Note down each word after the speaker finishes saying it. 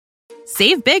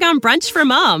Save big on brunch for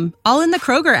mom, all in the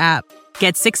Kroger app.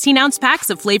 Get 16-ounce packs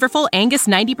of flavorful Angus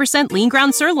 90% lean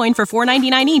ground sirloin for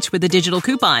 $4.99 each with a digital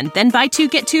coupon. Then buy 2,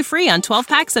 get 2 free on 12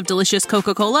 packs of delicious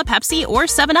Coca-Cola, Pepsi, or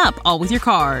 7-Up, all with your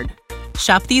card.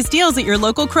 Shop these deals at your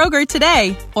local Kroger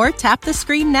today, or tap the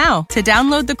screen now to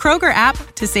download the Kroger app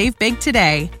to save big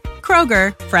today.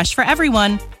 Kroger, fresh for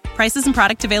everyone. Prices and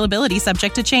product availability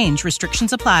subject to change.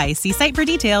 Restrictions apply. See site for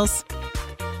details.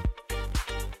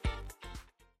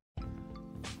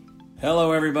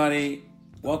 Hello, everybody.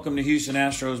 Welcome to Houston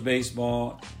Astros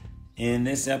Baseball. In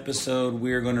this episode,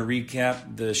 we're going to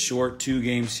recap the short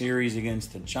 2-game series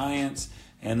against the Giants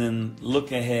and then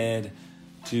look ahead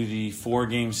to the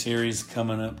 4-game series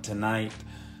coming up tonight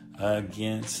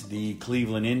against the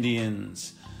Cleveland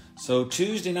Indians. So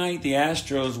Tuesday night, the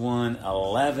Astros won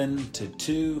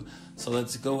 11-2. So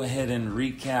let's go ahead and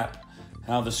recap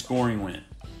how the scoring went.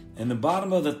 In the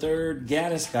bottom of the third,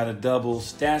 Gattis got a double.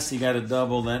 Stassi got a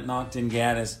double. That knocked in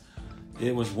Gattis.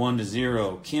 It was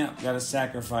 1-0. Kemp got a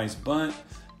sacrifice bunt.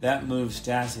 That moved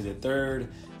Stassi to third.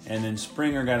 And then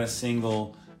Springer got a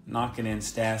single, knocking in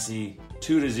Stassi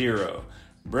 2-0.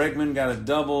 Bregman got a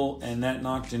double, and that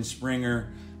knocked in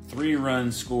Springer. 3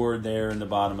 runs scored there in the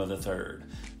bottom of the third.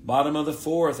 Bottom of the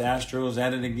fourth, Astros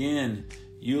at it again.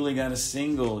 Yuli got a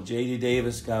single. J.D.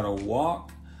 Davis got a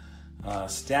walk.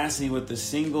 Stassi with the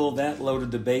single. That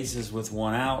loaded the bases with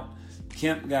 1 out.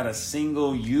 Kemp got a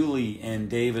single. Yuli and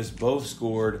Davis both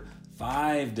scored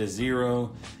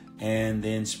 5-0. And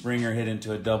then Springer hit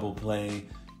into a double play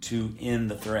to end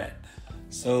the threat.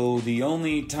 So the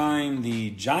only time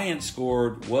the Giants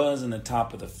scored was in the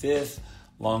top of the 5th.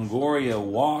 Longoria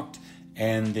walked,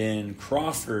 and then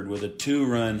Crawford with a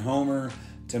 2-run homer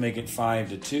to make it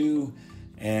 5-2.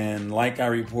 And like I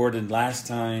reported last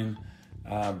time,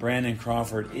 Brandon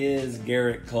Crawford is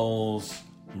Garrett Cole's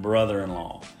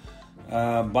brother-in-law.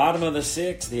 Bottom of the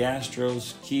 6th, the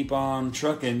Astros keep on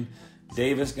trucking.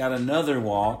 Davis got another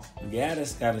walk.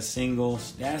 Gattis got a single.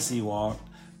 Stassi walked.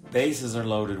 Bases are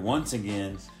loaded once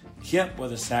again. Kemp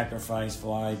with a sacrifice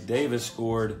fly. Davis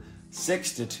scored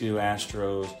 6-2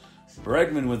 Astros.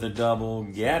 Bregman with a double.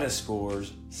 Gattis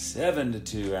scores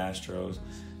 7-2 Astros.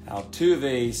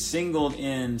 Altuve singled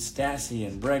in Stassi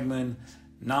and Bregman.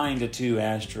 9-2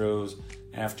 Astros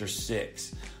after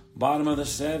 6. Bottom of the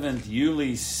 7th,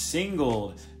 Yuli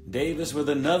singled. Davis with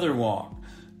another walk.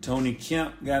 Tony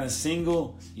Kemp got a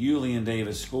single. Yuli and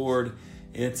Davis scored.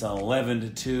 It's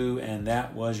 11-2, and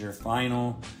that was your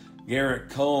final.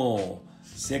 Garrett Cole,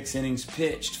 6 innings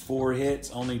pitched, 4 hits,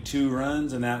 only 2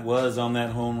 runs, and that was on that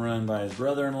home run by his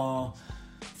brother-in-law.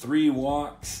 3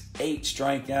 walks, 8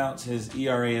 strikeouts. His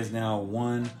ERA is now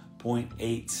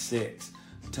 1.86.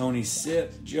 Tony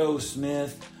Sipp, Joe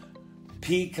Smith,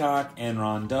 Peacock, and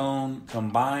Rondon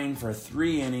combined for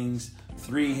 3 innings,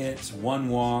 3 hits, 1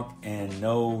 walk, and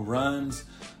no runs.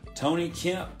 Tony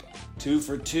Kemp, 2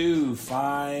 for 2,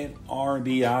 5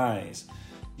 RBIs.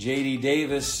 J.D.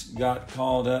 Davis got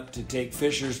called up to take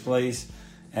Fisher's place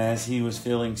as he was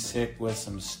feeling sick with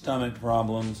some stomach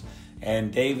problems.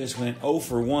 And Davis went 0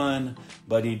 for 1,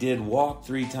 but he did walk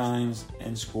 3 times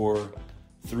and score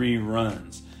 3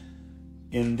 runs.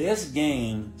 In this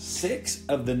game, 6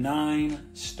 of the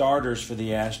 9 starters for the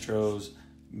Astros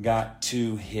got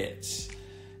 2 hits.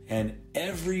 And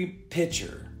every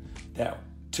pitcher that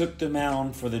took the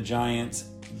mound for the Giants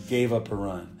gave up a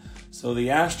run. So the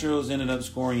Astros ended up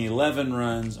scoring 11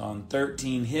 runs on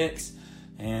 13 hits,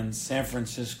 and San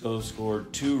Francisco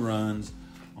scored 2 runs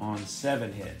on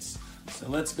 7 hits. So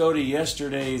let's go to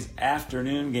yesterday's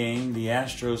afternoon game. The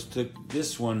Astros took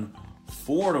this one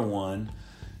 4-1.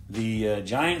 The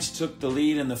Giants took the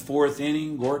lead in the 4th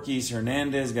inning. Gorkys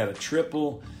Hernandez got a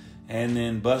triple, and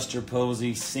then Buster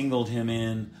Posey singled him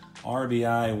in.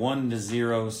 RBI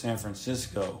 1-0 San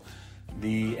Francisco.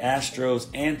 The Astros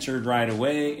answered right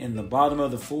away in the bottom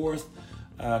of the 4th.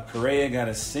 Correa got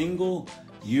a single.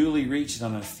 Yuli reached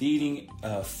on a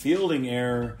fielding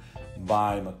error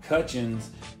by McCutcheons,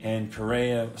 and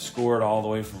Correa scored all the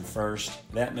way from first.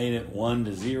 That made it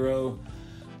 1-0.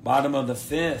 Bottom of the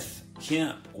 5th,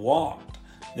 Kemp walked.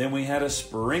 Then we had a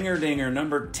Springer dinger,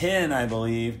 number 10, I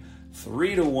believe.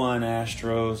 3-1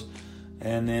 Astros.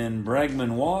 And then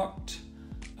Bregman walked.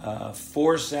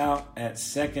 Force out at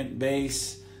second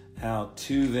base.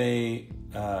 Altuve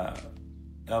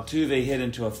hit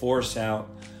into a force out,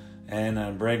 and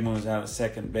Bregman was out at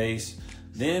second base.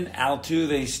 Then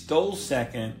Altuve stole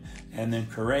second, and then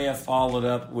Correa followed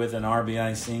up with an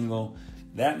RBI single.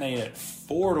 That made it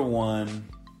 4-1.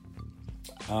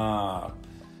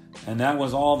 And that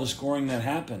was all the scoring that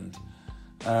happened.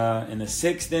 In the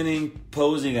 6th inning,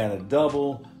 Posey got a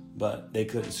double, but they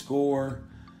couldn't score.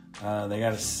 They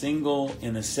got a single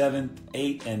in the 7th,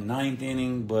 8th, and 9th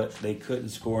inning, but they couldn't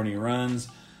score any runs.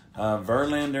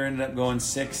 Verlander ended up going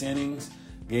 6 innings,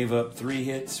 gave up 3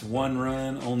 hits, 1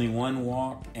 run, only 1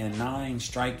 walk, and 9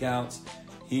 strikeouts.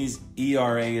 His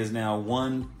ERA is now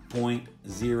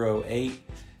 1.08.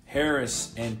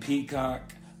 Harris and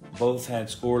Peacock both had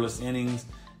scoreless innings.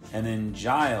 And then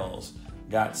Giles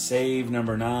got save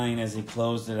number 9 as he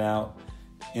closed it out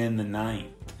in the 9th.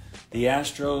 The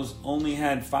Astros only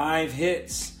had 5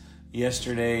 hits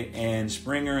yesterday, and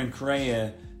Springer and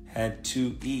Correa had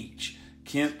 2 each.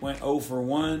 Kemp went 0 for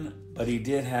 1, but he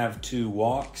did have 2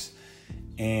 walks.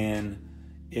 And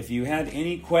if you had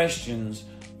any questions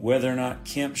whether or not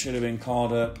Kemp should have been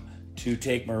called up to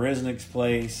take Marisnick's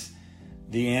place,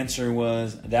 the answer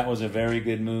was that was a very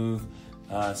good move.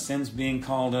 Since being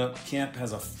called up, Kemp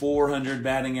has a .400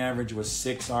 batting average with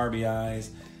 6 RBIs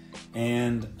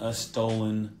and a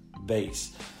stolen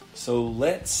base. So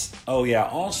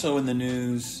also in the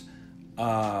news,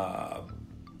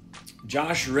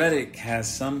 Josh Reddick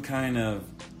has some kind of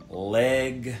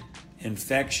leg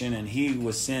infection and he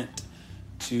was sent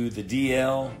to the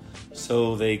DL,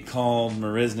 so they called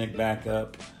Marisnick back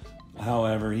up.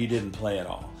 However, he didn't play at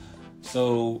all.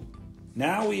 So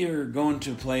now we are going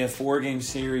to play a 4-game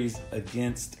series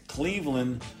against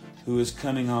Cleveland, who is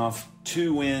coming off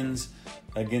 2 wins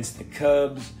against the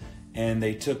Cubs, and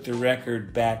they took the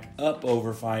record back up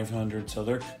over 500.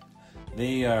 So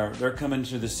they're coming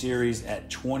to the series at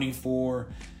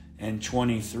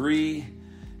 24-23,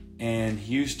 and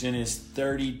Houston is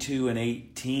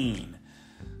 32-18.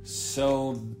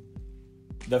 So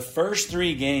the first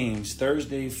 3 games,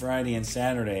 Thursday, Friday, and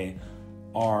Saturday,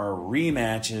 are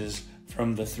rematches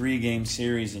from the 3-game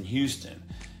series in Houston.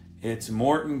 It's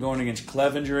Morton going against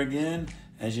Clevenger again.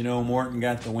 As you know, Morton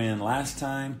got the win last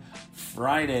time.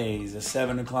 Friday's a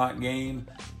 7 o'clock game.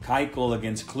 Keuchel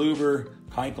against Kluber.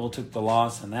 Keuchel took the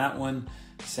loss in that one.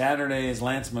 Saturday is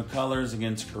Lance McCullers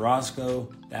against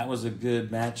Carrasco. That was a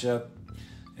good matchup.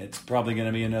 It's probably going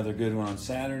to be another good one on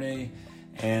Saturday.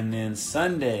 And then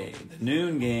Sunday, the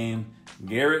noon game,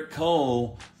 Garrett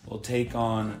Cole will take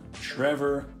on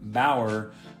Trevor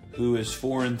Bauer, who is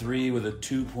 4-3 with a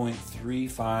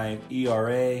 2.35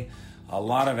 ERA. A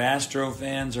lot of Astro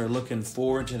fans are looking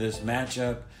forward to this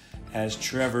matchup, as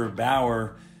Trevor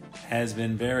Bauer has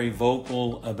been very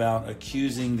vocal about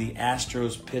accusing the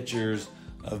Astros pitchers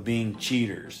of being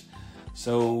cheaters.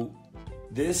 So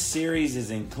this series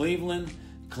is in Cleveland.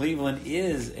 Cleveland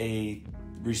is a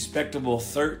respectable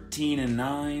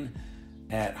 13-9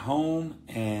 at home,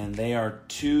 and they are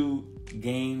 2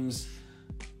 games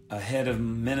ahead of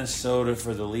Minnesota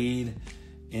for the lead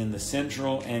in the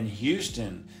Central, and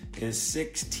Houston is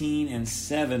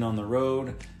 16-7 on the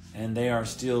road, and they are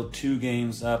still 2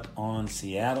 games up on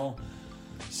Seattle.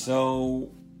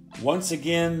 So once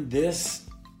again, this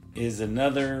is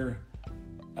another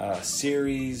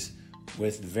series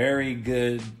with very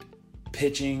good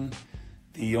pitching.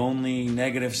 The only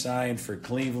negative side for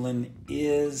Cleveland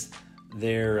is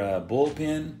their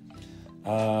bullpen.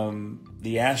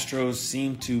 The Astros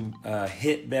seem to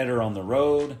hit better on the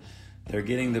road. They're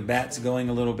getting the bats going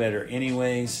a little better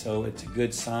anyway, so it's a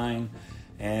good sign.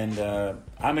 And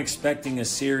I'm expecting a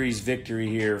series victory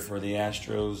here for the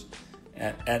Astros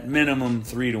at minimum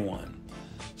 3-1.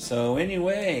 So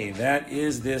anyway, that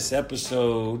is this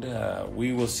episode.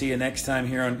 We will see you next time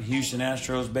here on Houston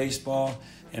Astros Baseball.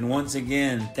 And once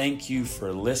again, thank you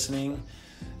for listening.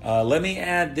 Let me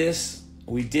add this.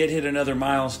 We did hit another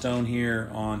milestone here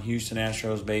on Houston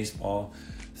Astros Baseball.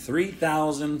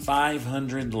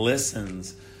 3,500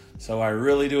 listens. So I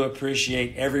really do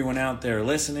appreciate everyone out there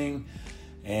listening.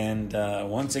 And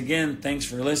once again, thanks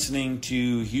for listening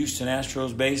to Houston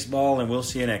Astros Baseball, and we'll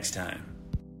see you next time.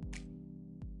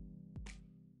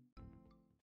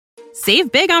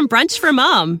 Save big on brunch for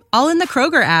mom, all in the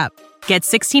Kroger app. Get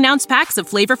 16-ounce packs of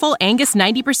flavorful Angus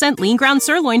 90% lean ground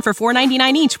sirloin for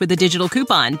 $4.99 each with a digital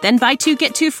coupon. Then buy 2,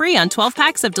 get 2 free on 12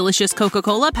 packs of delicious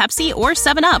Coca-Cola, Pepsi, or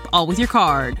 7-Up, all with your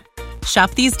card.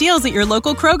 Shop these deals at your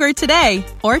local Kroger today,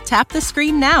 or tap the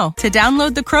screen now to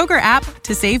download the Kroger app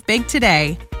to save big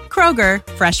today. Kroger,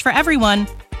 fresh for everyone.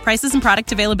 Prices and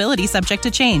product availability subject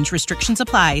to change. Restrictions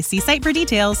apply. See site for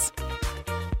details.